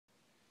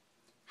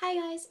Hi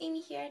guys,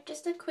 Amy here.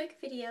 Just a quick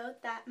video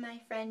that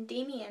my friend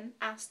Damien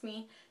asked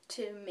me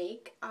to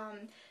make.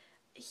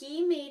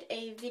 He made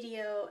a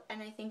video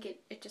and I think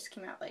it just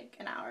came out like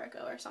an hour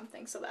ago or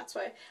something, so that's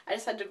why I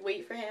just had to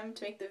wait for him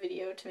to make the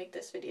video, to make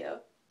this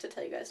video, to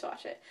tell you guys to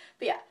watch it.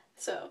 But yeah,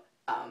 so,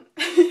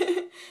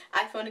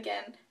 iPhone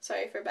again,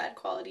 sorry for bad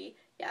quality,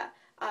 yeah,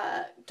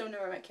 don't know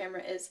where my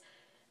camera is.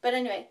 But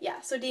anyway, yeah,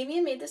 so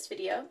Damien made this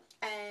video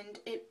and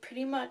it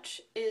pretty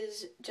much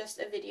is just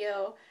a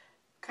video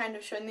kind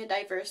of showing the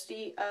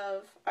diversity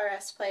of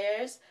RS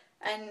players,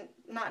 and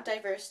not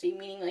diversity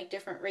meaning like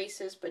different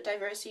races, but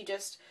diversity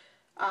just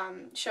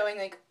showing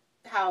like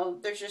how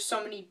there's just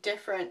so many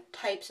different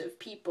types of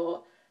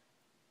people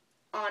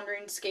on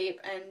Runescape,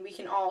 and we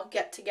can all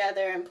get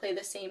together and play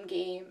the same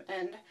game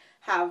and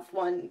have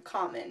one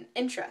common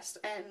interest,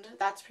 and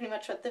that's pretty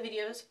much what the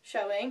video is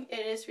showing.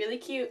 It is really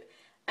cute,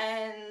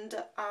 and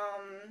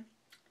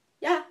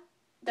yeah,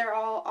 they're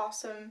all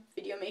awesome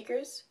video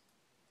makers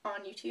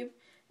on YouTube,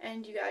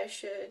 and you guys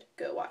should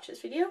go watch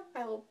this video.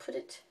 I will put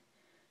it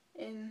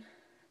in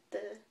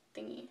the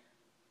thingy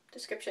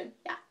description.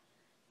 Yeah.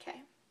 Okay.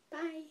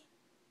 Bye.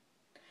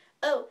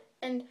 Oh,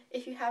 and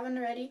if you haven't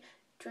already,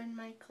 join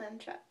my clan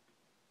chat.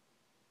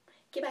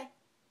 Okay, bye.